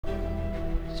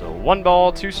So 1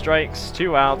 ball, 2 strikes,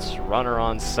 2 outs, runner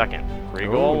on second.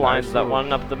 Kriegel lines that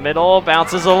one up the middle,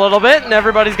 bounces a little bit, and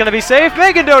everybody's going to be safe.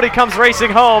 Megan Doty comes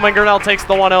racing home, and Grinnell takes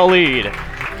the 1-0 lead.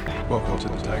 Welcome to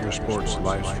the Tiger Sports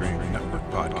Livestream Network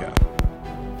podcast.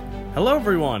 Hello,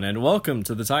 everyone, and welcome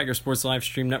to the Tiger Sports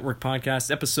Livestream Network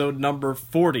podcast, episode number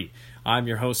 40. I'm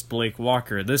your host, Blake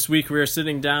Walker. This week, we are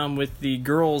sitting down with the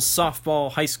girls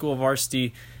softball high school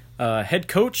varsity head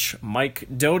coach, Mike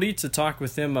Doty, to talk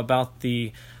with him about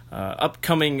the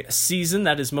upcoming season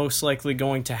that is most likely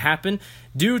going to happen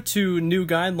due to new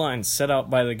guidelines set out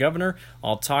by the governor.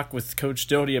 I'll talk with Coach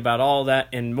Doty about all that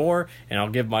and more, and I'll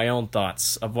give my own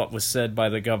thoughts of what was said by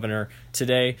the governor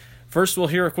today. First, we'll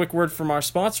hear a quick word from our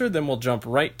sponsor, then we'll jump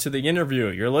right to the interview.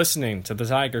 You're listening to the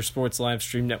Tiger Sports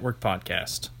Livestream Network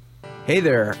podcast. Hey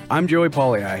there, I'm Joey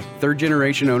Pollei,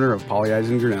 third-generation owner of Pollei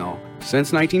in Grinnell.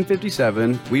 Since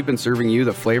 1957, we've been serving you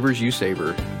the flavors you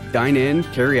savor. Dine in,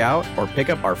 carry out, or pick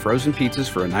up our frozen pizzas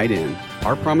for a night in.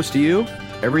 Our promise to you?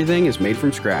 Everything is made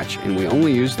from scratch, and we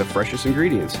only use the freshest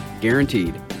ingredients,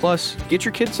 guaranteed. Plus, get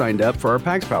your kids signed up for our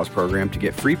Pags Pals program to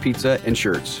get free pizza and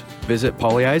shirts. Visit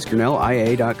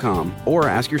Pollei'sGrinnellIA.com or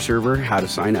ask your server how to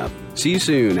sign up. See you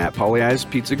soon at Pollei's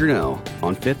Pizza Grinnell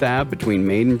on 5th Ave between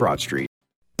Main and Broad Street.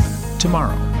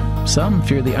 Tomorrow. Some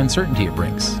fear the uncertainty it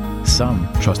brings.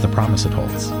 Some trust the promise it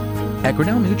holds. At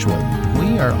Grinnell Mutual,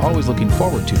 we are always looking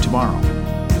forward to tomorrow,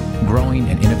 growing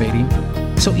and innovating.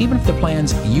 So even if the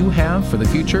plans you have for the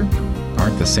future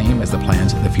aren't the same as the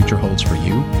plans the future holds for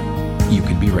you, you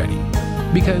can be ready.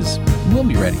 Because we'll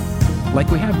be ready, like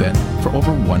we have been for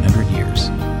over 100 years.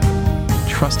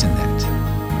 Trust in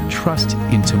that. Trust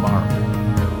in tomorrow.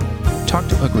 Talk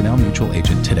to a Grinnell Mutual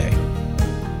agent today.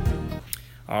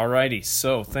 Alrighty,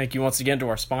 so thank you once again to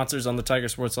our sponsors on the Tiger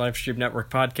Sports Livestream Network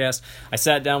podcast. I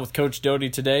sat down with Coach Doty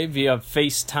today via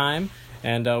FaceTime,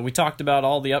 and we talked about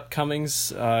all the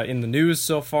upcomings in the news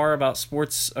so far about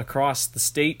sports across the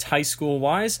state, high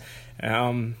school-wise.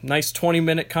 Nice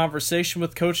 20-minute conversation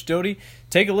with Coach Doty.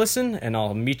 Take a listen, and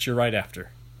I'll meet you right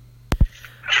after.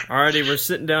 Alrighty, we're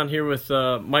sitting down here with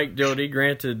Mike Doty.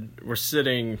 Granted, we're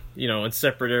sitting, in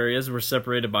separate areas. We're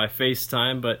separated by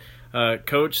FaceTime, but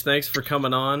Coach, thanks for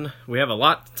coming on. We have a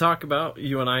lot to talk about,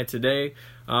 you and I, today.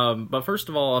 But first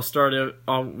of all, I'll start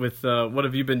with what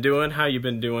have you been doing, how you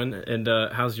been doing, and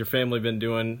how's your family been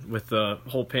doing with the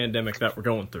whole pandemic that we're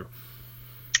going through?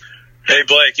 Hey,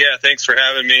 Blake. Yeah, thanks for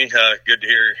having me. Good to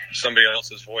hear somebody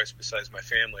else's voice besides my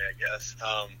family, I guess.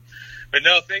 But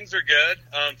no, things are good.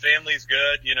 Family's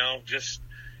good, just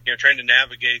trying to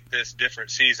navigate this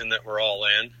different season that we're all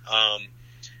in.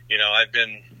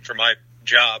 For my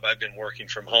job, I've been working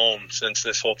from home since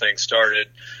this whole thing started,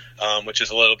 which is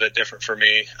a little bit different for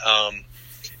me.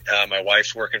 My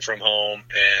wife's working from home,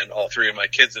 and all three of my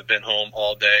kids have been home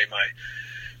all day. My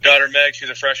daughter Meg, she's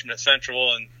a freshman at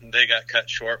Central, and they got cut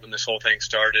short when this whole thing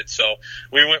started. So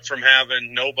we went from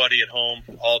having nobody at home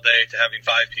all day to having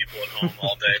 5 people at home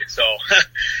all day. So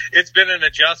it's been an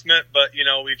adjustment, but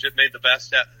we've just made the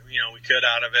best we could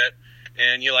out of it.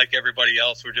 And like everybody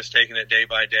else, we're just taking it day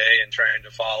by day and trying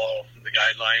to follow the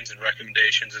guidelines and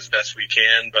recommendations as best we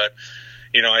can. But,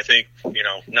 I think,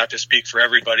 not to speak for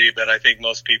everybody, but I think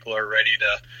most people are ready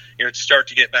to, start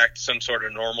to get back to some sort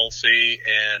of normalcy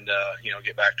and,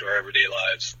 get back to our everyday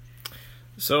lives.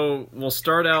 So we'll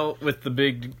start out with the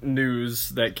big news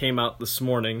that came out this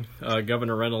morning.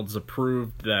 Governor Reynolds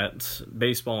approved that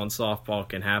baseball and softball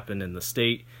can happen in the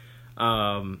state.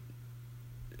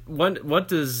 What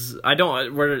does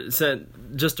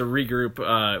just to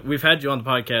regroup, we've had you on the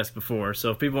podcast before,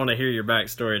 so if people want to hear your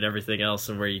backstory and everything else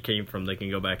and where you came from, they can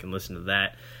go back and listen to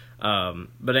that.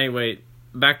 But anyway,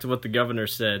 back to what the governor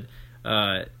said.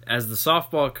 As the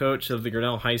softball coach of the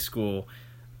Grinnell High School,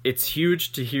 it's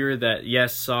huge to hear that,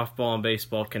 yes, softball and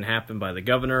baseball can happen by the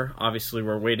governor. Obviously,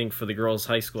 we're waiting for the Girls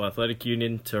High School Athletic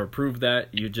Union to approve that.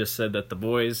 You just said that the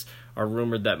boys are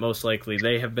rumored that most likely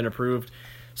they have been approved.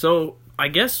 So I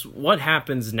guess what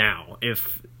happens now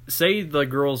if, say, the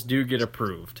girls do get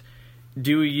approved?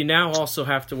 Do you now also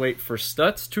have to wait for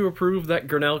Stutz to approve that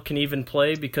Grinnell can even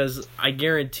play? Because I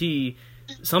guarantee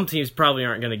some teams probably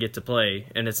aren't going to get to play,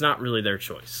 and it's not really their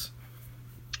choice.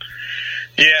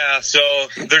 Yeah, so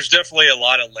there's definitely a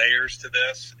lot of layers to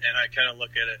this, and I kind of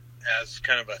look at it as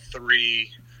kind of a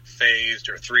three-phased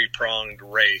or three-pronged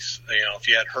race. If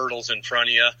you had hurdles in front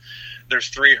of you, there's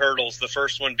 3 hurdles. The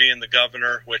first one being the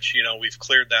governor, which, we've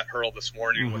cleared that hurdle this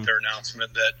morning with their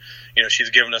announcement that, she's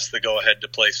given us the go-ahead to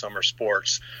play summer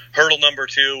sports. Hurdle number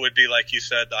 2 would be, like you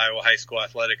said, the Iowa High School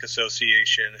Athletic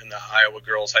Association and the Iowa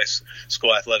Girls High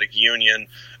School Athletic Union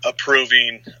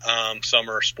approving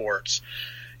summer sports.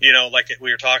 like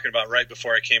we were talking about right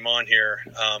before I came on here,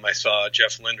 I saw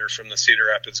Jeff Linder from the Cedar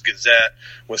Rapids Gazette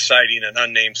was citing an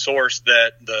unnamed source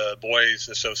that the Boys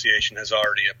Association has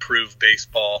already approved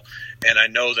baseball. And I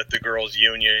know that the Girls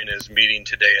Union is meeting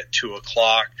today at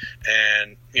 2:00.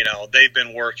 And, they've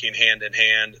been working hand in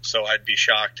hand. So I'd be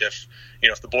shocked if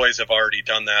the boys have already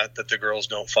done that the girls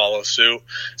don't follow suit.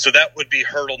 So that would be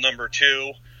hurdle number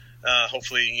 2.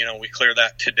 Hopefully, we clear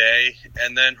that today.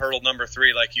 And then hurdle number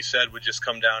 3, like you said, would just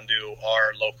come down to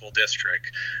our local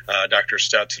district, Dr.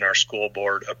 Stutz and our school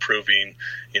board approving,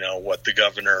 what the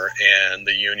governor and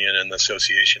the union and the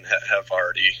association have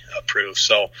already approved.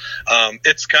 So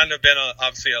it's kind of been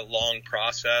obviously a long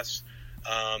process,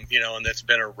 and it's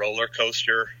been a roller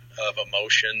coaster of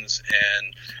emotions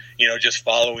and, just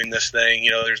following this thing.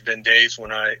 There's been days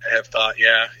when I have thought,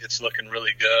 yeah, it's looking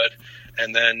really good.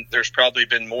 And then there's probably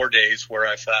been more days where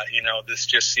I thought, this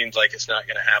just seems like it's not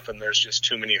going to happen. There's just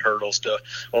too many hurdles to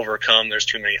overcome. There's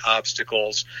too many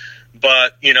obstacles.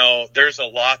 But, there's a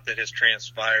lot that has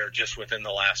transpired just within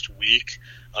the last week.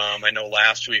 I know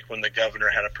last week when the governor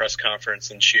had a press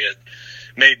conference and she had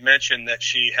made mention that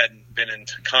she hadn't been in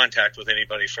contact with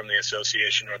anybody from the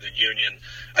association or the union,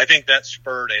 I think that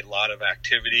spurred a lot of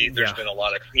activity. There's been a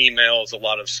lot of emails, a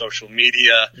lot of social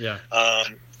media. Yeah.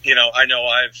 I know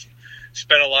I've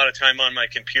spent a lot of time on my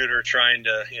computer trying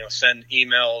to, send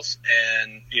emails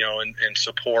and, and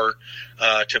support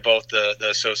to both the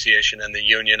association and the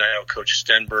union. I know Coach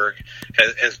Stenberg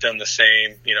has done the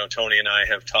same. Tony and I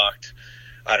have talked,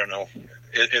 I don't know,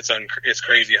 it's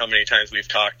crazy how many times we've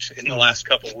talked in the last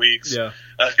couple of weeks,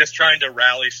 just trying to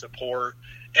rally support.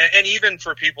 And even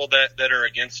for people that are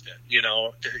against it,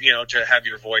 to have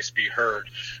your voice be heard.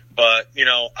 But,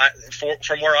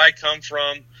 from where I come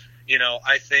from,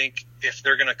 I think if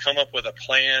they're going to come up with a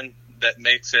plan that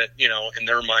makes it, in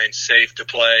their mind safe to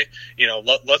play,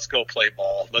 let's go play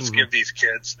ball. Let's give these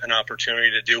kids an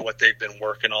opportunity to do what they've been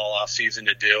working all off season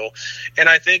to do. And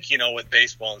I think, with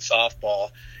baseball and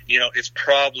softball, it's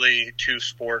probably 2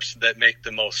 sports that make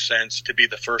the most sense to be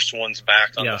the first ones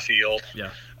back on the field. Yeah.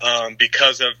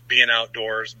 Because of being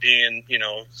outdoors, being,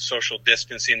 social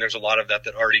distancing. There's a lot of that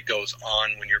already goes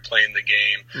on when you're playing the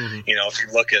game. If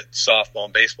you look at softball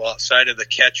and baseball, outside of the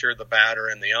catcher, the batter,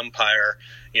 and the umpire,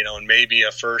 and maybe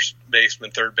a first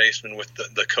baseman, third baseman with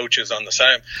the coaches on the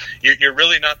side, you're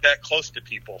really not that close to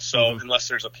people. So unless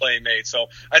there's a play made. So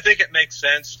I think it makes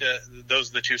sense those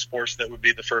are the 2 sports that would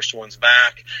be the first ones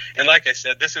back. And like I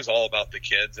said, this is all about the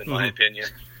kids, in my opinion.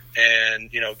 And,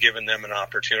 giving them an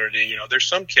opportunity. There's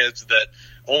some kids that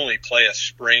only play a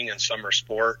spring and summer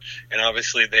sport, and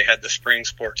obviously they had the spring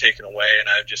sport taken away, and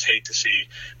I just hate to see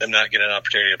them not get an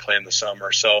opportunity to play in the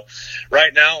summer. So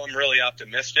right now I'm really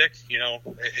optimistic.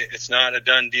 It's not a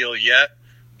done deal yet,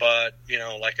 but,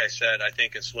 like I said, I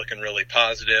think it's looking really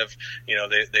positive.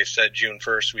 They've said June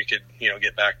 1st we could,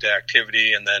 get back to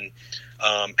activity. And then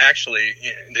actually,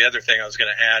 the other thing I was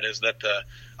going to add is that the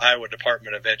Iowa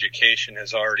Department of Education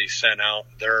has already sent out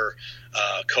their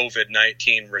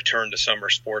COVID-19 return to summer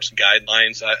sports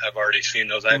guidelines. I've already seen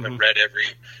those. I haven't read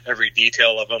every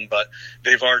detail of them, but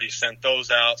they've already sent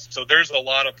those out. So there's a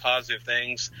lot of positive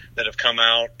things that have come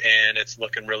out, and it's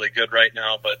looking really good right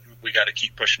now, but we got to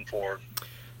keep pushing forward.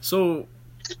 So,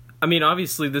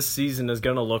 obviously this season is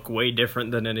going to look way different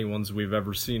than anyone's we've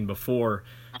ever seen before.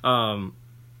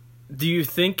 Do you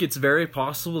think it's very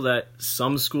possible that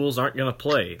some schools aren't going to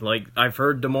play? Like, I've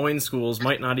heard Des Moines schools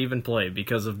might not even play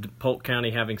because of Polk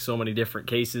County having so many different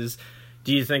cases.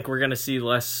 Do you think we're going to see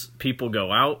less people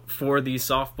go out for these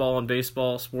softball and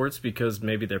baseball sports because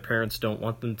maybe their parents don't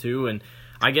want them to? And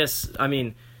I guess,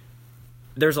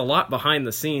 there's a lot behind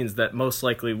the scenes that most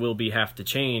likely will have to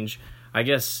change. I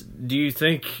guess, do you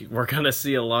think we're going to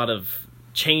see a lot of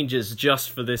changes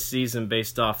just for this season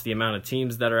based off the amount of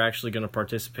teams that are actually going to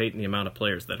participate and the amount of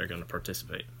players that are going to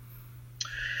participate?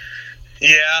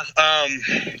 Yeah,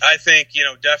 I think,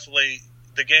 definitely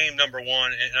the game, number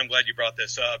one, and I'm glad you brought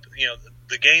this up,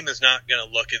 the game is not going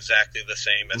to look exactly the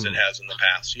same as it has in the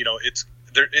past.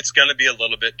 It's going to be a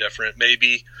little bit different,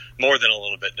 maybe more than a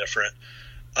little bit different.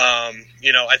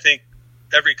 I think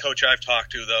every coach I've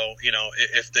talked to, though,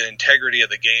 if the integrity of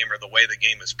the game or the way the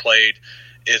game is played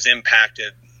is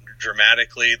impacted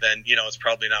dramatically, then, it's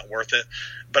probably not worth it.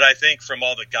 But I think from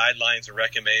all the guidelines and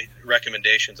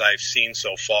recommendations I've seen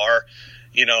so far,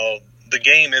 the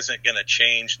game isn't going to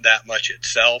change that much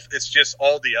itself. It's just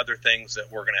all the other things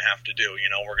that we're going to have to do.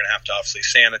 We're going to have to obviously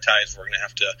sanitize. We're going to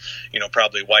have to,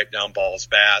 probably wipe down balls,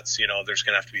 bats. There's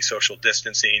going to have to be social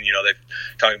distancing. They're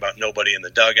talking about nobody in the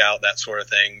dugout, that sort of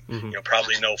thing.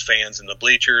 Probably no fans in the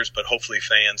bleachers, but hopefully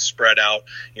fans spread out,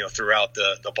 throughout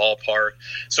the ballpark.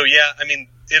 So, yeah, I mean,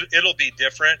 it'll be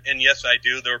different. And yes, I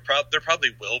do. There probably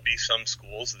will be some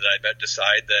schools that I bet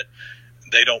decide that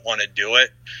they don't want to do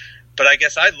it. But I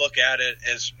guess I look at it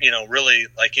as, really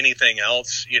like anything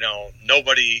else,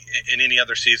 nobody in any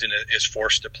other season is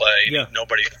forced to play. Yeah.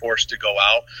 Nobody's forced to go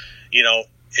out.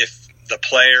 If the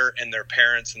player and their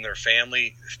parents and their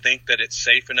family think that it's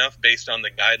safe enough based on the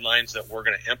guidelines that we're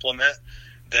going to implement,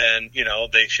 then,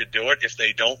 they should do it. If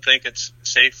they don't think it's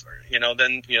safe,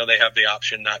 then, they have the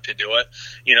option not to do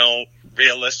it.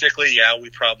 Realistically, yeah, we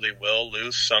probably will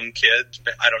lose some kids.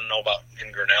 I don't know about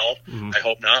in Grinnell. Mm-hmm. I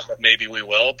hope not, but maybe we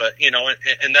will. But,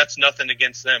 and that's nothing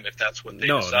against them if that's what they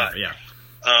decide. No,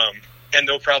 yeah. And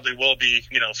there probably will be,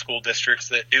 school districts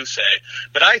that do say.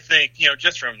 But I think,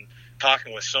 just from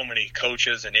talking with so many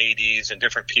coaches and ADs and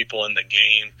different people in the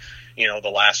game, the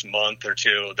last month or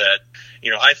two, that,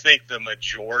 I think the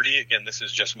majority, again, this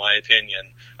is just my opinion,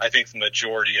 I think the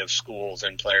majority of schools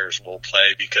and players will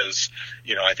play because,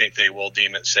 I think they will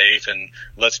deem it safe. And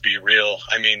let's be real.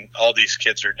 I mean, all these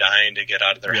kids are dying to get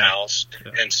out of their house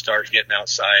and start getting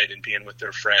outside and being with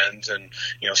their friends and,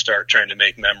 start trying to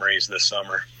make memories this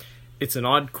summer. It's an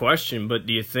odd question, but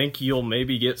do you think you'll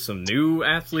maybe get some new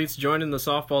athletes joining the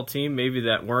softball team, maybe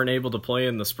that weren't able to play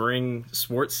in the spring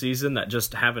sports season that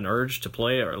just have an urge to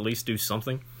play or at least do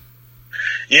something?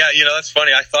 Yeah, that's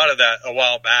funny. I thought of that a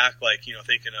while back, like,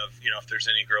 thinking of, if there's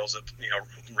any girls that,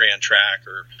 ran track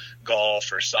or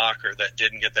golf or soccer that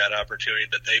didn't get that opportunity,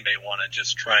 that they may want to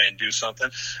just try and do something.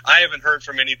 I haven't heard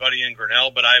from anybody in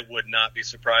Grinnell, but I would not be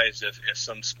surprised if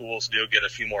some schools do get a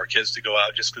few more kids to go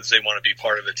out just because they want to be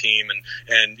part of the team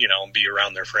and be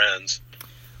around their friends.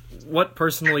 What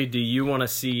personally do you want to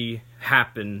see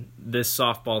happen this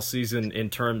softball season in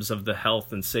terms of the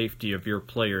health and safety of your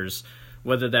players,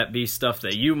 whether that be stuff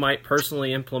that you might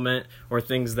personally implement or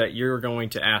things that you're going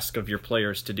to ask of your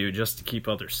players to do just to keep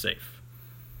others safe?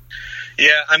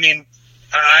 Yeah, I mean,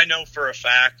 I know for a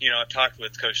fact, I've talked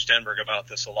with Coach Stenberg about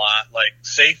this a lot, like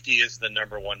safety is the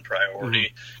number one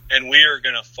priority, and we are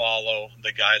going to follow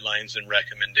the guidelines and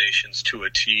recommendations to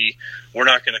a T. We're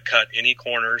not going to cut any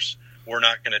corners. We're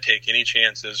not going to take any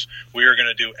chances. We are going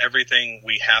to do everything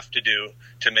we have to do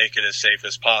to make it as safe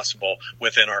as possible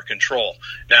within our control.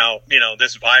 Now,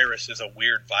 this virus is a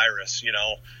weird virus.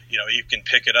 You can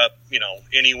pick it up,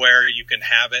 anywhere. You can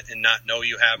have it and not know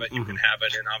you have it. You can have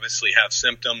it and obviously have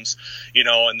symptoms,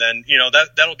 and then,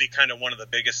 that'll be kind of one of the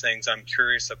biggest things I'm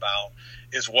curious about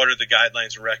is what are the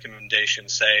guidelines and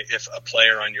recommendations say if a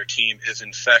player on your team is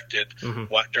infected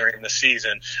during the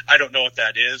season. I don't know what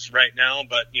that is right now,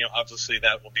 but, obviously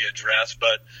that will be addressed.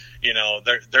 But,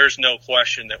 there's no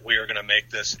question that we are going to make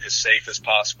this as safe as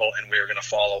possible, and we are going to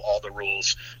follow all the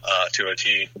rules to a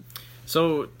T.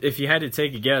 So if you had to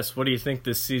take a guess, what do you think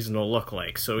this season will look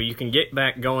like? So you can get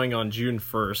back going on June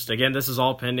 1st. Again, this is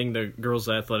all pending the Girls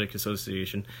Athletic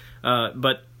Association.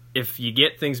 But if you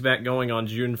get things back going on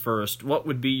June 1st, what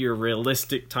would be your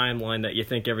realistic timeline that you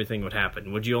think everything would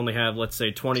happen? Would you only have, let's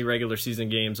say, 20 regular season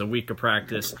games, a week of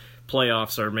practice,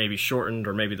 playoffs are maybe shortened,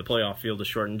 or maybe the playoff field is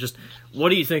shortened? Just what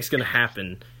do you think is going to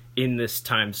happen in this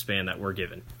time span that we're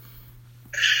given?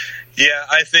 Yeah,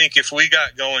 I think if we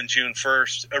got going June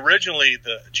 1st, originally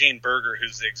Jean Berger,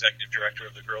 who's the executive director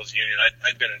of the Girls Union,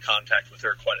 I'd been in contact with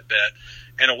her quite a bit.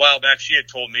 And a while back, she had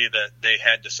told me that they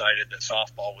had decided that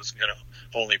softball was going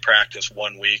to only practice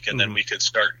 1 week, and then we could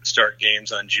start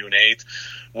games on June 8th.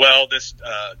 Well, this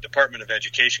Department of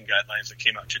Education guidelines that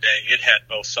came out today, it had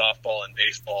both softball and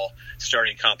baseball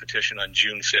starting competition on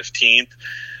June 15th.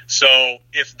 So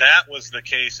if that was the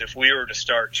case, if we were to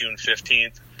start June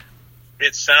 15th,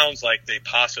 it sounds like they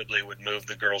possibly would move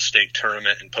the girls' state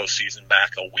tournament and postseason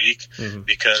back a week,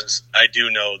 because I do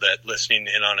know that listening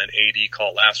in on an AD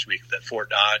call last week that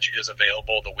Fort Dodge is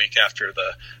available the week after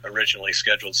the originally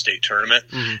scheduled state tournament.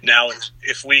 Now,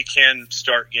 if we can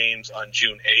start games on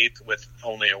June 8th with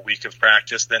only a week of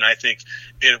practice, then I think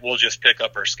it will just pick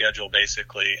up our schedule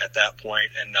basically at that point,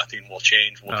 and nothing will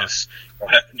change. We'll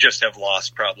just have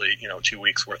lost probably 2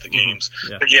 weeks worth of games.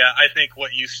 But yeah, I think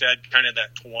what you said, kind of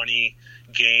that 20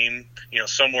 game,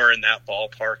 somewhere in that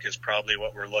ballpark is probably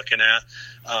what we're looking at.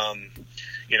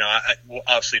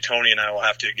 Obviously Tony and I will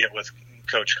have to get with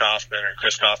Coach Kaufman or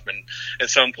Chris Kaufman at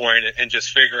some point and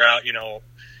just figure out,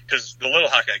 because the Little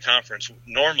Hawkeye Conference,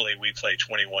 normally we play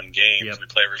 21 games. Yep. We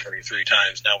play everybody 3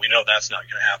 times. Now, we know that's not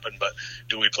going to happen, but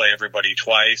do we play everybody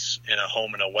twice in a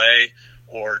home and away?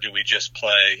 Or do we just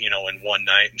play, in one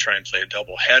night and try and play a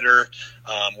double header?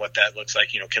 What that looks like,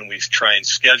 can we try and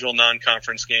schedule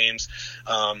non-conference games?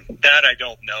 That I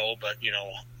don't know, but,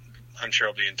 I'm sure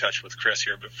I'll be in touch with Chris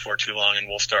here before too long, and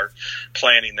we'll start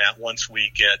planning that once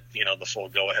we get, the full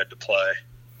go-ahead to play.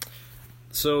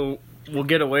 So we'll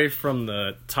get away from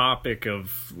the topic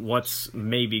of what's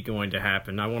maybe going to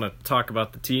happen. I want to talk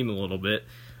about the team a little bit.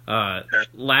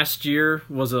 Last year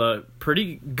was a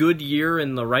pretty good year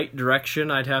in the right direction,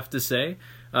 I'd have to say.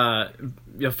 A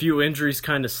few injuries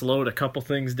kind of slowed a couple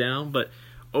things down, but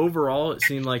overall it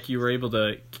seemed like you were able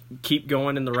to keep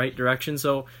going in the right direction.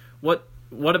 So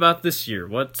what about this year?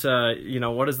 What does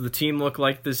the team look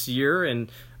like this year? And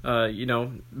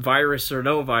virus or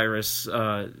no virus,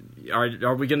 are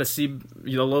we going to see a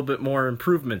little bit more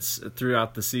improvements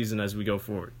throughout the season as we go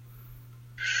forward?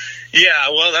 Yeah,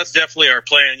 well, that's definitely our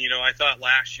plan. I thought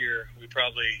last year we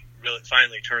probably really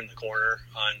finally turned the corner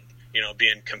on,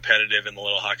 being competitive in the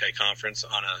Little Hawkeye Conference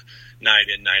on a night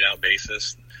in, night out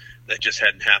basis. That just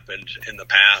hadn't happened in the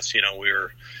past. We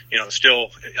were, still,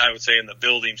 I would say, in the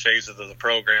building phases of the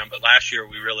program. But last year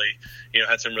we really,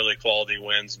 had some really quality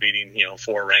wins, beating,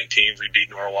 4 ranked teams. We beat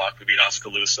Norwalk, we beat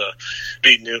Oskaloosa,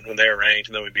 beat Newton when they were ranked,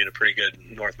 and then we beat a pretty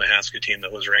good North Mahaska team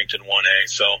that was ranked in 1A.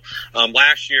 So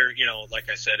last year, like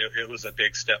I said, it was a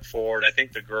big step forward. I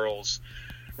think the girls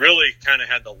really kind of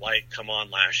had the light come on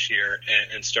last year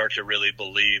and start to really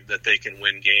believe that they can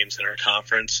win games in our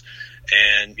conference.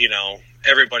 And,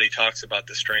 everybody talks about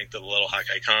the strength of the Little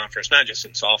Hawkeye Conference, not just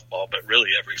in softball, but really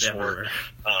every sport,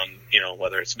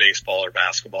 whether it's baseball or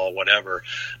basketball, whatever.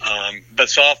 But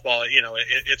softball,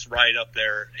 it's right up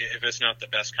there. If it's not the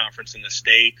best conference in the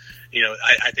state,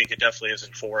 I think it definitely is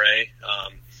in 4A.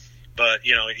 But,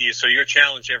 so you're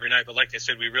challenged every night. But like I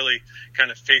said, we really kind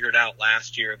of figured out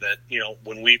last year that,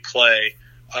 when we play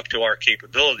up to our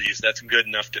capabilities, that's good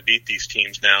enough to beat these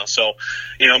teams now. So,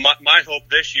 my hope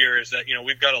this year is that,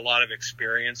 we've got a lot of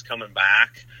experience coming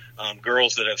back.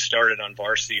 Girls that have started on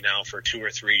varsity now for 2 or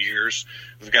 3 years.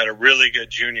 We've got a really good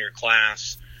junior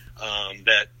class.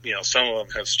 That, some of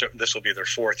them this will be their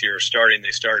 4th year starting.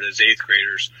 They started as 8th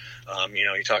graders.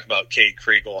 You talk about Kate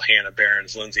Kriegel, Hannah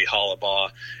Behrens, Lindsay Hollabaugh,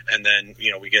 and then,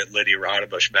 we get Lydia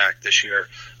Rodebush back this year,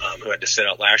 who had to sit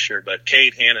out last year. But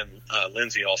Kate, Hannah, and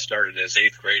Lindsay all started as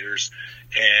 8th graders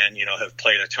and, have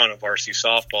played a ton of varsity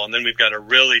softball. And then we've got a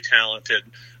really talented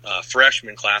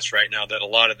freshman class right now that a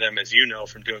lot of them, as you know,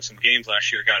 from doing some games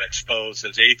last year, got exposed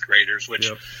as 8th graders, which,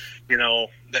 Yep.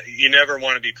 You never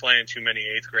want to be playing too many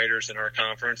 8th graders in our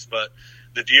conference, but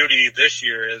the beauty this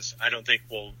year is I don't think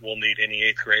we'll need any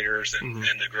 8th graders, and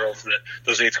the girls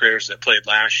those 8th graders that played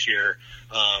last year,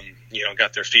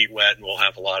 got their feet wet, and we'll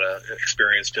have a lot of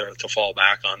experience to fall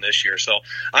back on this year. So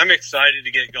I'm excited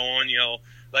to get going.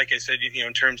 Like I said,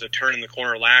 in terms of turning the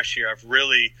corner last year, I've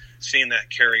really seen that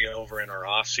carry over in our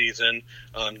off season.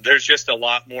 There's just a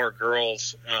lot more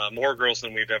girls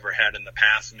than we've ever had in the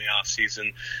past in the off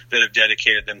season that have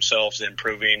dedicated themselves to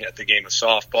improving at the game of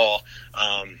softball.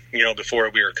 Before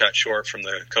we were cut short from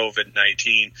the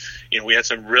COVID-19, we had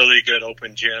some really good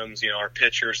open gyms. Our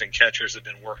pitchers and catchers have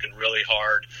been working really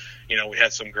hard. We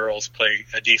had some girls play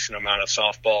a decent amount of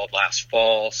softball last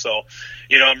fall. So,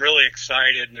 I'm really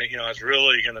excited. I was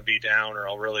really going to be down, or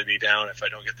I'll really be down if I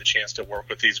don't get the chance to work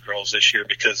with these girls this year,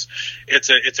 because it's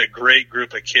a great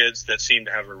group of kids that seem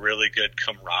to have a really good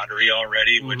camaraderie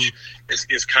already, which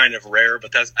is kind of rare.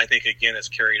 But I think, again, it's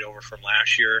carried over from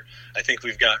last year. I think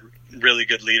we've got really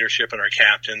good leadership in our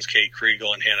captains, Kate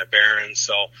Kriegel and Hannah Behrens.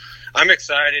 So I'm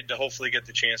excited to hopefully get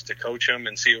the chance to coach them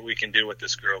and see what we can do with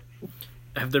this group.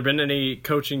 Have there been any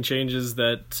coaching changes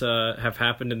that have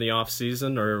happened in the off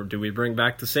season, or do we bring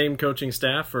back the same coaching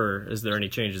staff, or is there any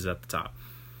changes at the top?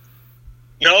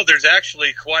 No, there's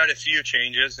actually quite a few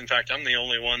changes. In fact, I'm the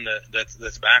only one that's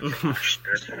back from last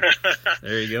year.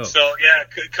 There you go. So, yeah,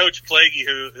 Coach Plaguey,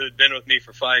 who had been with me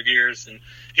for 5 years, and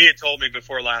he had told me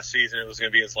before last season it was going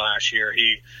to be his last year.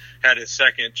 He had his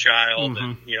second child,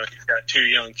 and, he's got 2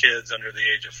 young kids under the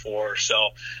age of 4.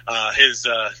 So his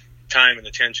time and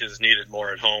attention is needed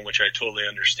more at home, which I totally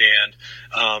understand.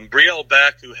 Brielle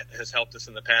Beck, who has helped us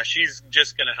in the past, she's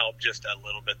just going to help just a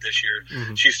little bit this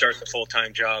year. She starts a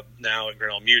full-time job now at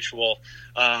Grinnell Mutual.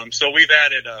 So we've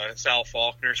added Sal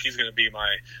Faulkner. She's going to be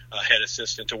my head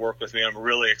assistant to work with me. I'm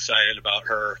really excited about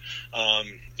her.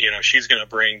 She's going to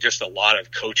bring just a lot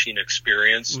of coaching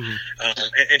experience.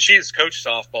 And she's coached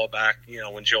softball back,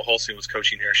 when Jill Holstein was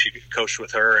coaching here. She coached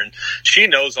with her, and she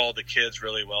knows all the kids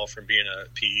really well from being a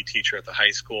PE teacher at the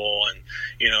high school. And,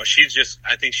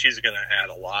 I think she's going to add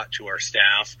a lot to our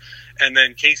staff. And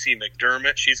then Casey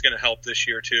McDermott, she's going to help this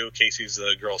year too. Casey's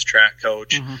the girls track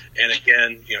coach. And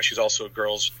again, she's also a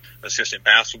girls assistant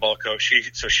basketball coach.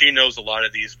 So she knows a lot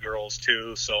of these girls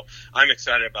too. So I'm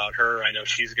excited about her. I know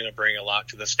she's going to bring a lot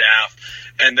to the staff.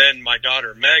 And then my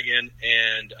daughter Megan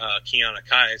and Kiana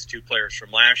Kais, 2 players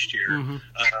from last year,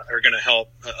 are going to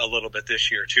help a little bit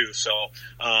this year too. So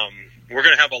we're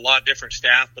going to have a lot different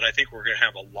staff, but I think we're going to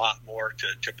have a lot more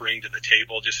to bring to the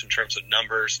table just in terms of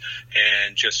numbers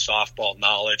and just softball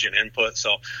knowledge and input.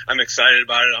 So I'm excited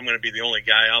about it. I'm going to be the only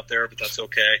guy out there, but that's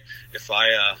okay. If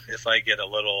I get a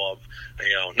little,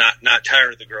 not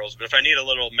tired of the girls, but if I need a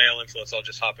little male influence, I'll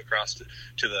just hop across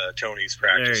to the Tony's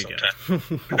practice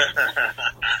sometime.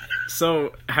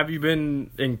 So have you been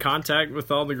in contact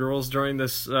with all the girls during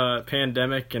this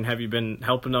pandemic, and have you been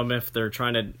helping them if they're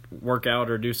trying to work out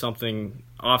or do something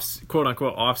quote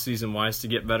unquote off season wise to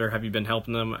get better? Have you been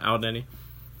helping them out any?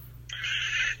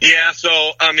 Yeah, so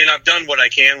I've done what I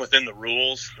can within the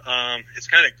rules. It's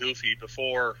kind of goofy.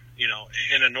 Before,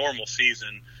 in a normal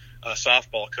season,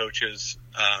 softball coaches,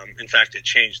 in fact it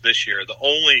changed this year, the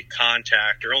only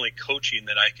contact or only coaching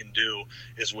that I can do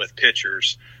is with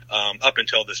pitchers. Up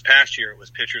until this past year it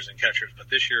was pitchers and catchers, but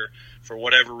this year for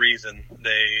whatever reason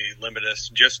they limit us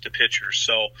just to pitchers.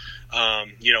 So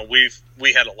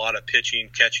we had a lot of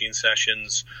catching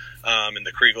sessions in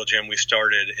the Kriegel gym. We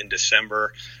started in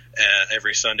December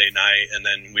every Sunday night, and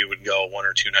then we would go 1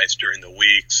 or 2 nights during the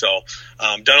week. So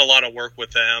done a lot of work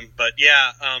with them. But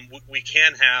we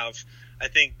can have, I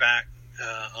think back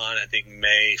on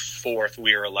May 4th,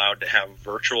 we were allowed to have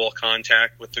virtual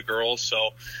contact with the girls.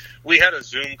 So we had a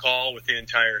Zoom call with the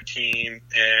entire team,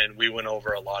 and we went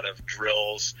over a lot of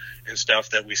drills and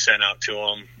stuff that we sent out to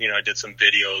them. I did some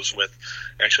videos with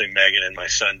actually Megan and my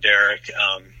son Derek,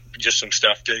 just some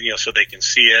stuff to, so they can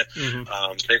see it.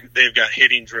 They've got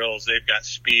hitting drills. They've got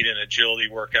speed and agility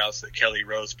workouts that Kelly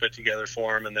Rose put together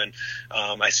for them. And then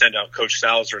I send out Coach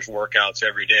Salzer's workouts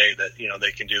every day that,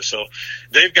 they can do. So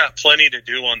they've got plenty to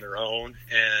do on their own.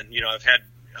 And, I've had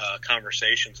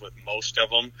conversations with most of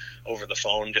them over the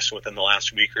phone just within the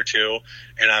last week or two,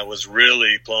 and I was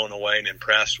really blown away and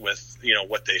impressed with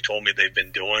what they told me they've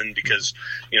been doing, because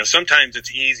sometimes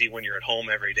it's easy when you're at home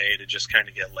every day to just kind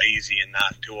of get lazy and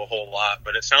not do a whole lot,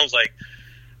 but it sounds like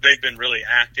they've been really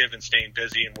active and staying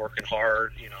busy and working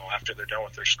hard, after they're done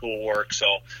with their schoolwork. So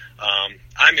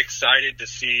I'm excited to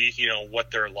see,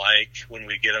 what they're like when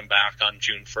we get them back on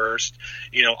June 1st.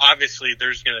 Obviously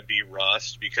there's going to be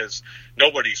rust because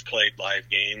nobody's played live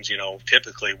games.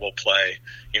 Typically we'll play,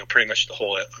 pretty much the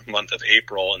whole month of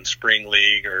April in spring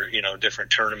league or,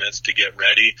 different tournaments to get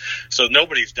ready. So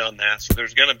nobody's done that. So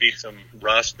there's going to be some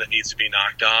rust that needs to be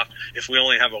knocked off. If we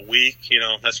only have a week,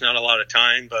 that's not a lot of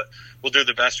time, but we'll do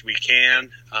the best we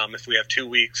can. If we have 2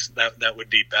 weeks, that would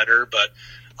be better. But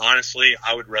honestly,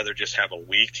 I would rather just have a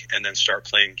week and then start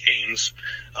playing games,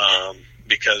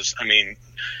 because,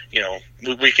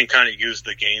 we can kind of use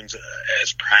the games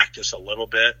as practice a little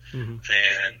bit. And,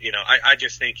 I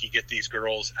just think you get these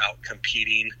girls out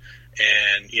competing,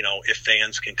 and, if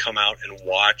fans can come out and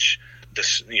watch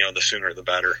this, the sooner the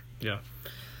better. Yeah.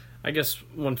 I guess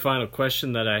one final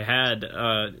question that I had,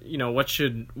 what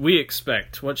should we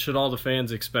expect? What should all the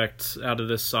fans expect out of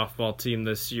this softball team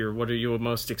this year? What are you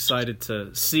most excited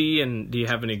to see, and do you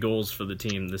have any goals for the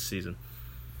team this season?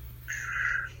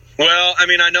 Well,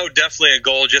 I know definitely a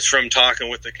goal just from talking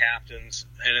with the captains,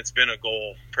 and it's been a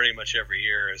goal pretty much every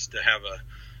year, is to have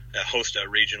host a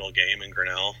regional game in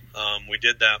Grinnell. We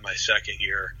did that my second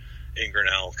year in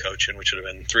Grinnell coaching, which would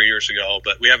have been 3 years ago,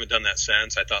 but we haven't done that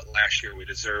since. I thought last year we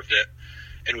deserved it,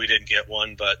 and we didn't get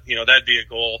one, but that'd be a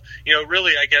goal.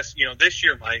 Really, I guess this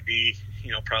year might be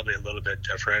probably a little bit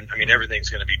different. Everything's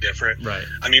going to be different, right?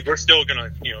 We're still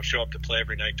going to show up to play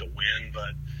every night to win,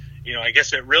 but I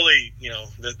guess it really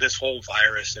this whole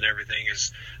virus and everything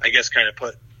is, I guess, kind of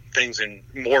put things in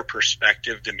more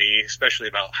perspective to me, especially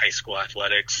about high school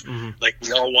athletics. Like,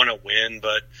 we all want to win,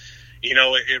 but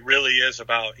it really is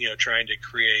about, trying to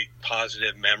create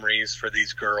positive memories for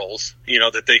these girls,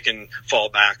 that they can fall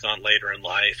back on later in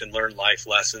life and learn life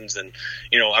lessons. And,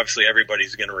 obviously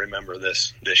everybody's going to remember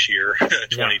this year,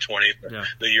 2020,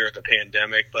 the year of the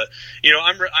pandemic. But,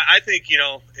 I think,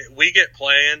 we get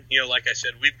playing, like I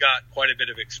said, we've got quite a bit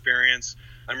of experience.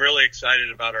 I'm really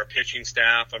excited about our pitching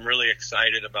staff. I'm really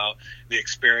excited about the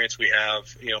experience we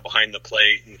have, behind the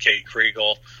plate, and Kate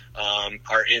Kriegel.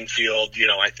 Our infield,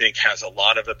 I think has a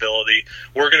lot of ability.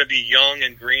 We're going to be young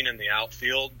and green in the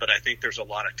outfield, but I think there's a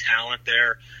lot of talent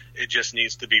there. It just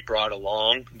needs to be brought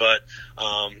along. But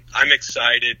I'm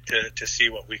excited to see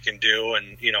what we can do.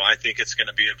 And, I think it's going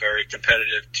to be a very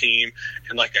competitive team.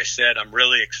 And like I said, I'm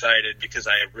really excited because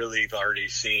I really have already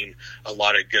seen a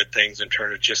lot of good things in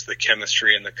terms of just the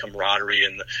chemistry and the camaraderie,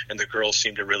 and the girls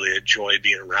seem to really enjoy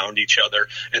being around each other.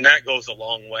 And that goes a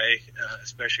long way,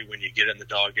 especially when you get in the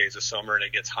dog days of summer and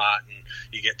it gets hot and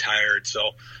you get tired.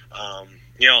 So,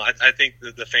 I think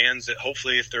the fans that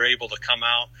hopefully if they're able to come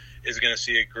out is going to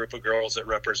see a group of girls that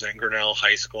represent Grinnell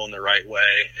High School in the right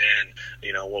way, and,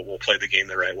 we'll play the game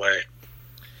the right way.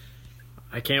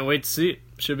 I can't wait to see it.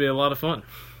 Should be a lot of fun.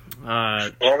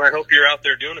 Well, and I hope you're out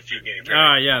there doing a few games.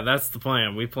 Right? Yeah, that's the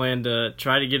plan. We plan to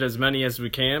try to get as many as we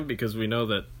can because we know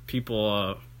that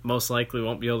people most likely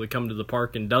won't be able to come to the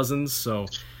park in dozens, so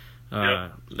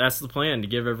that's the plan, to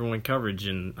give everyone coverage.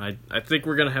 And I think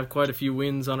we're going to have quite a few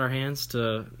wins on our hands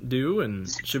to do, and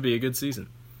it should be a good season.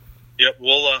 Yep,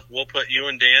 we'll put you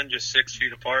and Dan just 6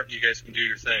 feet apart. You guys can do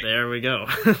your thing. There we go.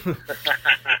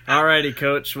 All righty,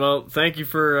 Coach. Well, thank you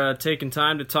for taking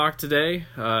time to talk today.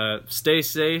 Stay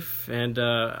safe, and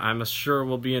I'm sure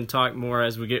we'll be in talk more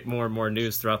as we get more and more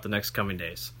news throughout the next coming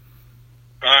days.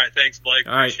 All right, thanks, Blake.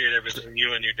 All right. Appreciate everything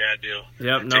you and your dad do.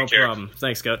 Yep, no problem.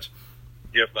 Thanks, Coach.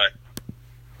 Yep, bye.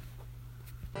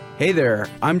 Hey there,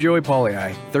 I'm Joey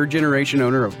Pauley, third-generation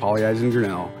owner of Pauley Eyes in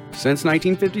Grinnell. Since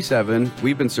 1957,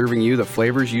 we've been serving you the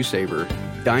flavors you savor.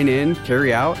 Dine in,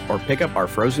 carry out, or pick up our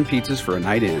frozen pizzas for a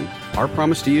night in. Our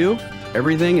promise to you?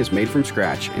 Everything is made from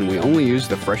scratch, and we only use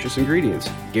the freshest ingredients,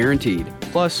 guaranteed.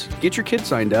 Plus, get your kids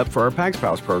signed up for our Pags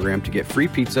Pals program to get free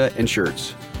pizza and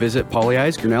shirts. Visit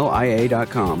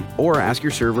PauleyEyesGrinnellIA.com or ask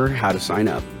your server how to sign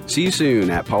up. See you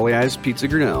soon at Pauley Eyes Pizza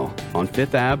Grinnell on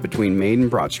 5th Ave between Maid and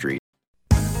Broad Street.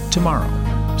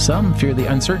 Tomorrow, some fear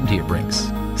the uncertainty it brings.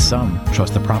 Some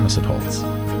trust the promise it holds.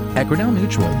 At Grinnell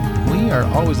Mutual, we are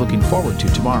always looking forward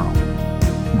to tomorrow,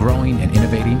 growing and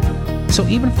innovating. So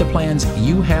even if the plans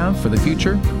you have for the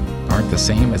future aren't the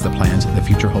same as the plans the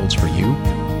future holds for you,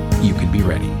 you can be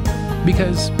ready.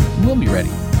 Because we'll be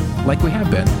ready, like we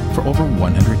have been for over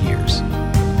 100 years.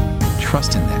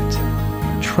 Trust in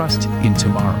that. Trust in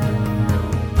tomorrow.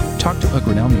 Talk to a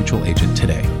Grinnell Mutual agent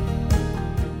today.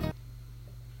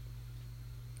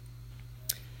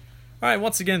 All right,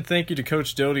 once again, thank you to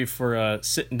Coach Doty for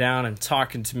sitting down and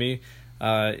talking to me.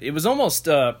 It was almost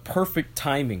perfect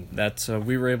timing that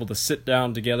we were able to sit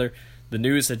down together. The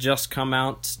news had just come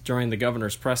out during the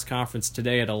governor's press conference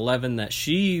today at 11 that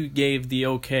she gave the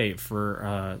okay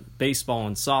for baseball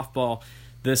and softball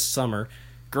this summer.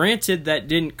 Granted, that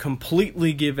didn't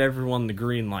completely give everyone the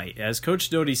green light. As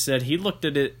Coach Doty said, he looked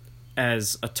at it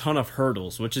as a ton of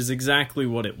hurdles, which is exactly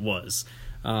what it was.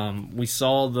 We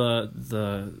saw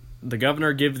the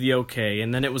governor give the okay,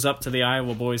 and then it was up to the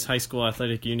Iowa Boys High School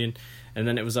Athletic Union, and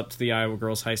then it was up to the Iowa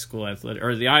Girls High School Athletic,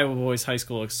 or the Iowa Boys High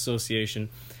School Association,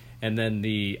 and then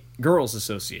the Girls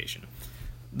Association.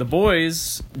 The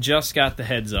boys just got the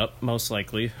heads up, most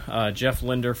likely. Jeff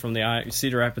Linder from the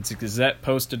Cedar Rapids Gazette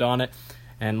posted on it,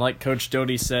 and like Coach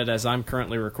Doty said, as I'm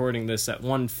currently recording this at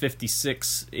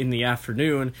 1:56 in the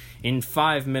afternoon, in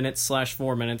 5 minutes /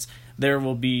 4 minutes, there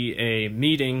will be a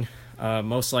meeting,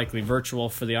 most likely virtual,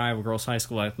 for the Iowa Girls High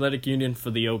School Athletic Union for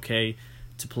the okay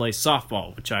to play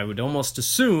softball, which I would almost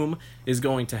assume is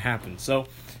going to happen. So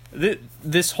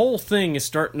this whole thing is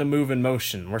starting to move in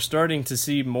motion. We're starting to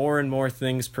see more and more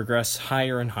things progress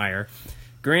higher and higher.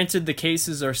 Granted, the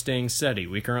cases are staying steady.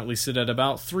 We currently sit at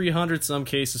about 300 some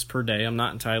cases per day. I'm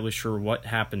not entirely sure what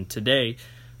happened today,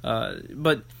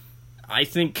 but I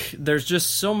think there's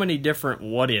just so many different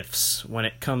what-ifs when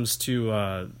it comes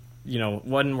to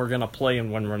when we're going to play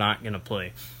and when we're not going to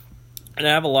play. And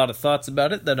I have a lot of thoughts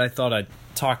about it that I thought I'd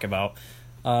talk about.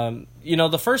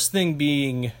 The first thing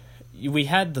being, we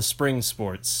had the spring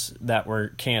sports that were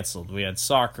canceled. We had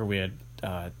soccer, we had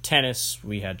tennis,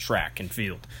 we had track and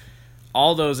field.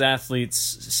 All those athletes,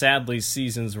 sadly,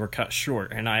 seasons were cut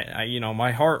short. And I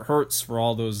my heart hurts for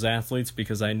all those athletes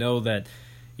because I know that,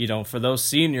 for those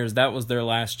seniors, that was their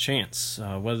last chance,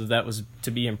 whether that was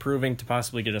to be improving to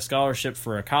possibly get a scholarship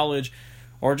for a college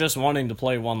or just wanting to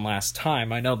play one last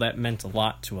time. I know that meant a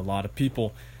lot to a lot of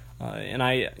people, and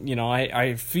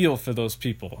I feel for those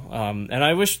people, and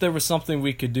I wish there was something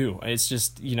we could do. It's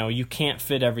just, you can't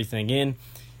fit everything in,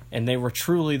 and they were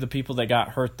truly the people that got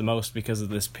hurt the most because of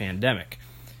this pandemic.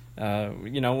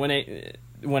 When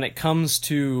it comes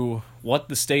to what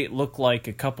the state looked like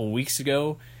a couple weeks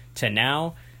ago, to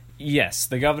now, yes,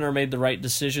 the governor made the right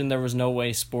decision. There was no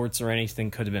way sports or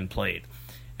anything could have been played.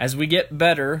 As we get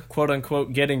better, quote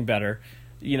unquote, getting better,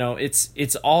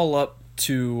 it's all up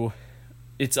to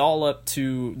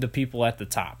the people at the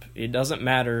top. It doesn't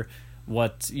matter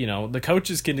what, the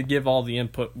coaches can give all the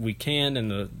input we can,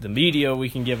 and the media, we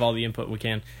can give all the input we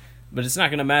can, but it's not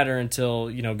going to matter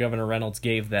until, Governor Reynolds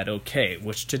gave that okay,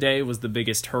 which today was the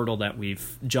biggest hurdle that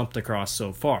we've jumped across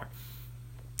so far.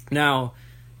 Now,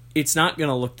 it's not going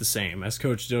to look the same, as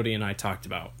Coach Doty and I talked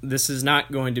about. This is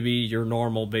not going to be your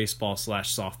normal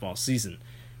baseball/softball season.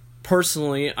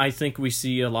 Personally, I think we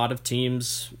see a lot of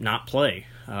teams not play.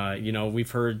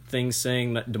 We've heard things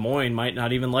saying that Des Moines might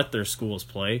not even let their schools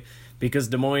play because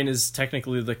Des Moines is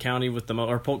technically the county with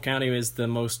or Polk County is the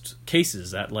most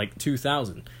cases at like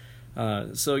 2,000.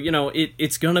 So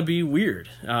it's going to be weird.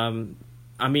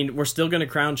 We're still going to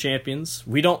crown champions.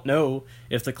 We don't know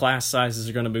if the class sizes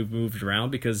are going to be moved around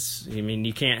because,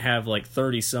 you can't have like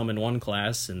 30-some in one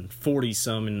class and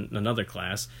 40-some in another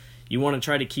class. You want to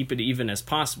try to keep it even as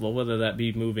possible, whether that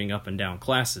be moving up and down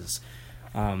classes.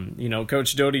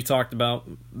 Coach Doty talked about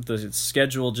the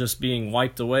schedule just being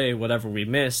wiped away, whatever we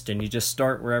missed, and you just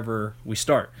start wherever we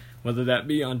start, whether that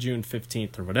be on June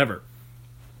 15th or whatever.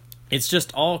 It's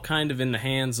just all kind of in the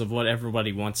hands of what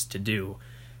everybody wants to do.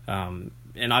 And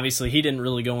obviously he didn't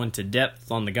really go into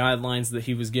depth on the guidelines that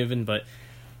he was given, but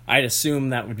I'd assume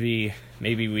that would be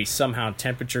maybe we somehow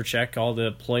temperature check all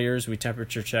the players, we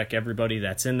temperature check everybody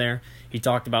that's in there. He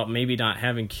talked about maybe not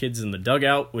having kids in the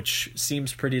dugout, which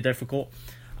seems pretty difficult.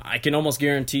 I can almost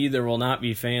guarantee there will not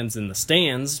be fans in the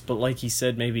stands, but like he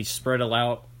said, maybe spread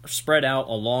out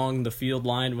along the field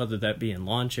line, whether that be in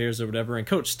lawn chairs or whatever. And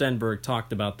Coach Stenberg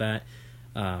talked about that,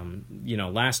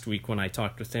 last week when I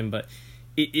talked with him, but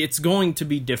it's going to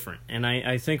be different, and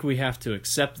I think we have to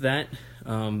accept that.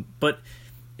 But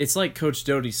it's like Coach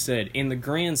Doty said, in the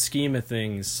grand scheme of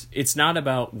things, it's not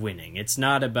about winning. It's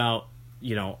not about,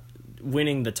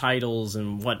 winning the titles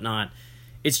and whatnot.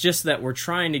 It's just that we're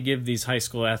trying to give these high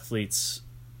school athletes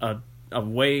a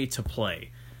way to play.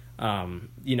 In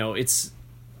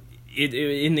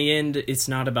the end, it's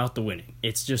not about the winning.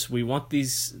 It's just we want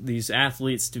these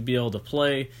athletes to be able to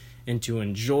play and to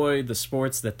enjoy the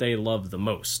sports that they love the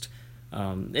most.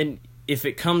 And if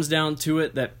it comes down to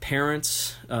it that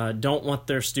parents don't want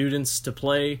their students to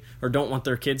play or don't want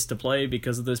their kids to play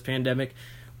because of this pandemic,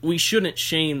 we shouldn't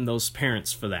shame those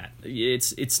parents for that.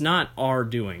 It's not our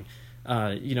doing.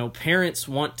 Parents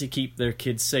want to keep their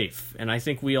kids safe, and I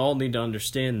think we all need to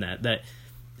understand that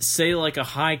say like a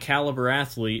high caliber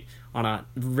athlete on a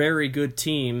very good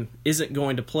team isn't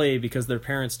going to play because their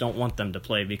parents don't want them to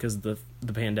play because of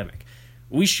the pandemic.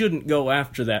 We shouldn't go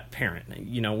after that parent.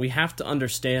 We have to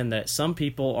understand that some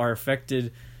people are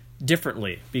affected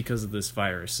differently because of this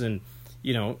virus. And,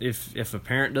 if a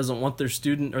parent doesn't want their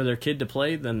student or their kid to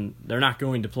play, then they're not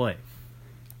going to play.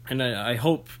 And I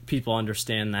hope people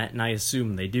understand that, and I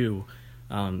assume they do,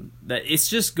 that it's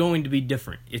just going to be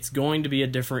different. It's going to be a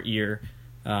different year.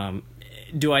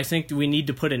 Do I think we need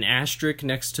to put an asterisk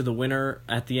next to the winner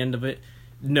at the end of it?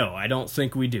 No, I don't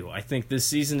think we do. I think this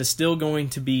season is still going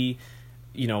to be,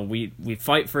 we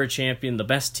fight for a champion, the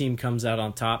best team comes out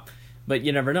on top, but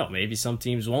you never know. Maybe some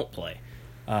teams won't play.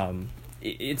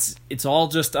 It's all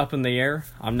just up in the air.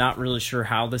 I'm not really sure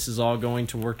how this is all going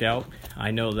to work out.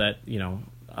 I know that,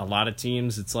 a lot of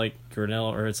teams, it's like Grinnell,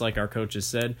 or it's like our coaches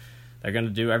said, they're going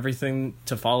to do everything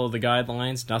to follow the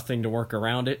guidelines, nothing to work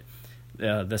around it.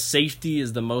 The safety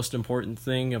is the most important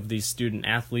thing of these student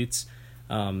athletes,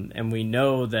 and we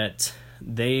know that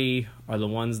they are the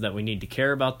ones that we need to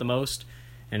care about the most,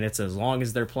 and it's as long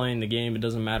as they're playing the game, it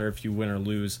doesn't matter if you win or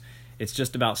lose. It's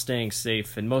just about staying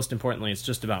safe, and most importantly, it's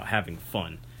just about having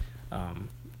fun.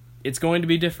 It's going to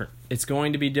be different. It's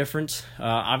going to be different.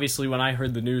 Obviously, when I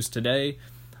heard the news today,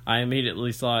 I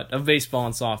immediately thought of baseball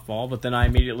and softball, but then I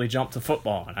immediately jumped to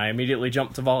football, and I immediately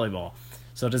jumped to volleyball.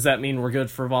 So does that mean we're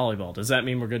good for volleyball? Does that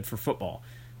mean we're good for football?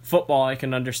 Football, I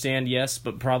can understand, yes,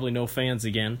 but probably no fans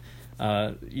again.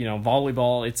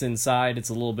 Volleyball, it's inside, it's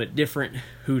a little bit different.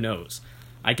 Who knows?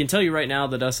 I can tell you right now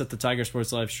that us at the Tiger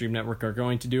Sports Livestream Network are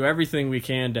going to do everything we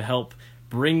can to help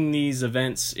bring these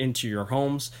events into your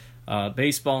homes.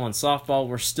 Baseball and softball,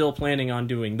 we're still planning on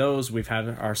doing those. We've had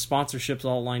our sponsorships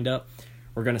all lined up.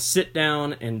 We're going to sit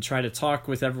down and try to talk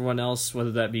with everyone else,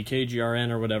 whether that be KGRN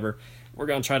or whatever. We're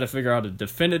going to try to figure out a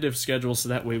definitive schedule so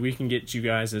that way we can get you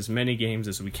guys as many games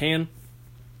as we can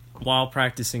while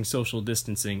practicing social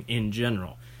distancing in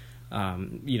general.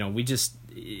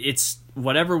 It's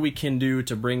whatever we can do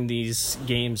to bring these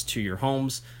games to your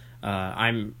homes.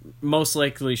 I'm most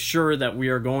likely sure that we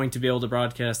are going to be able to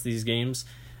broadcast these games.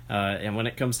 And when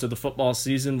it comes to the football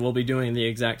season, we'll be doing the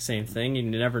exact same thing.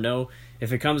 And you never know,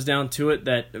 if it comes down to it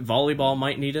that volleyball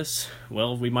might need us,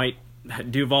 well, we might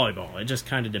do volleyball. It just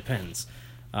kind of depends.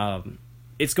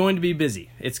 It's going to be busy.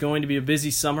 It's going to be a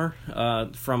busy summer.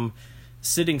 From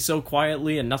sitting so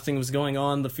quietly and nothing was going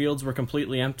on, the fields were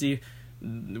completely empty.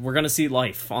 We're going to see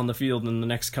life on the field in the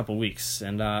next couple weeks.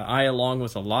 And I, along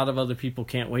with a lot of other people,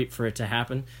 can't wait for it to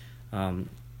happen.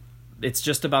 It's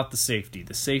just about the safety.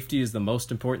 The safety is the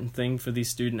most important thing for these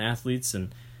student athletes,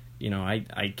 and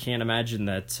I can't imagine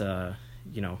that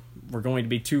we're going to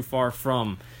be too far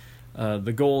from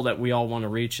the goal that we all want to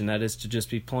reach, and that is to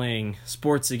just be playing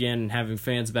sports again and having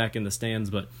fans back in the stands.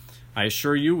 But I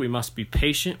assure you, we must be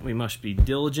patient, we must be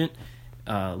diligent,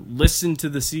 listen to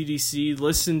the CDC,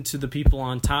 listen to the people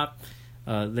on top.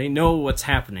 They know what's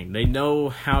happening. They know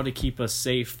how to keep us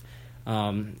safe,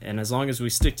 and as long as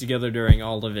we stick together during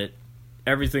all of it,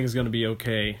 everything's going to be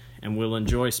okay, and we'll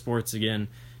enjoy sports again,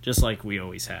 just like we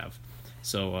always have.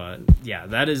 So,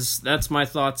 that's my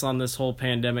thoughts on this whole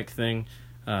pandemic thing.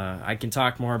 I can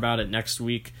talk more about it next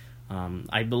week.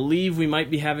 I believe we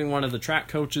might be having one of the track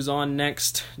coaches on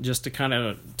next, just to kind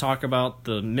of talk about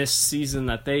the missed season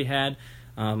that they had.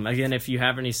 Again, if you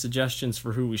have any suggestions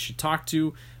for who we should talk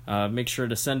to, make sure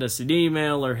to send us an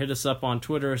email or hit us up on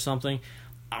Twitter or something.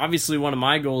 Obviously, one of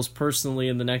my goals personally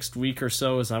in the next week or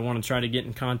so is I want to try to get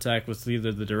in contact with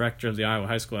either the director of the Iowa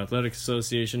High School Athletics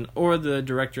Association or the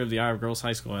director of the Iowa Girls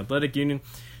High School Athletic Union,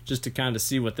 just to kind of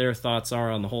see what their thoughts are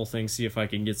on the whole thing, see if I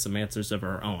can get some answers of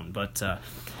our own. But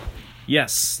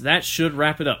yes, that should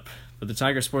wrap it up for the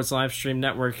Tiger Sports Livestream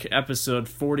Network, episode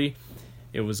 40.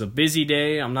 It was a busy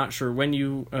day. I'm not sure when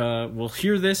you will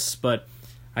hear this, but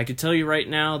I can tell you right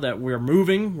now that we're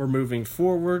moving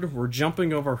forward, we're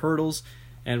jumping over hurdles,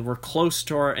 and we're close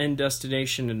to our end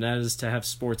destination, and that is to have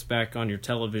sports back on your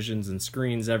televisions and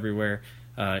screens everywhere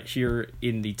here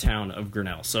in the town of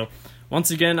Grinnell. So, once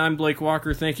again, I'm Blake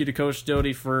Walker. Thank you to Coach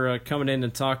Doty for coming in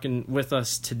and talking with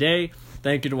us today.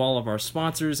 Thank you to all of our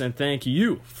sponsors, and thank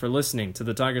you for listening to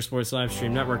the Tiger Sports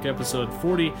Livestream Network, episode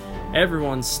 40.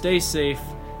 Everyone stay safe,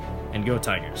 and go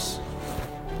Tigers.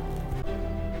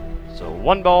 So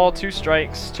 1 ball, 2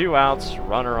 strikes, 2 outs,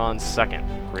 runner on second.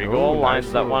 Kriegel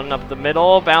lines that one up the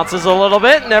middle, bounces a little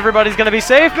bit, and everybody's going to be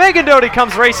safe. Megan Doty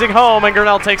comes racing home, and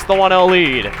Grinnell takes the 1-0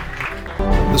 lead.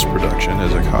 This production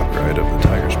is a copyright of the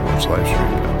Tiger Sports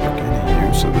Livestream Network. Any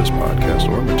use of this podcast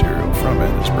or material from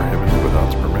it is prohibited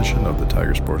without the permission of the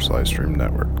Tiger Sports Livestream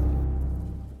Network.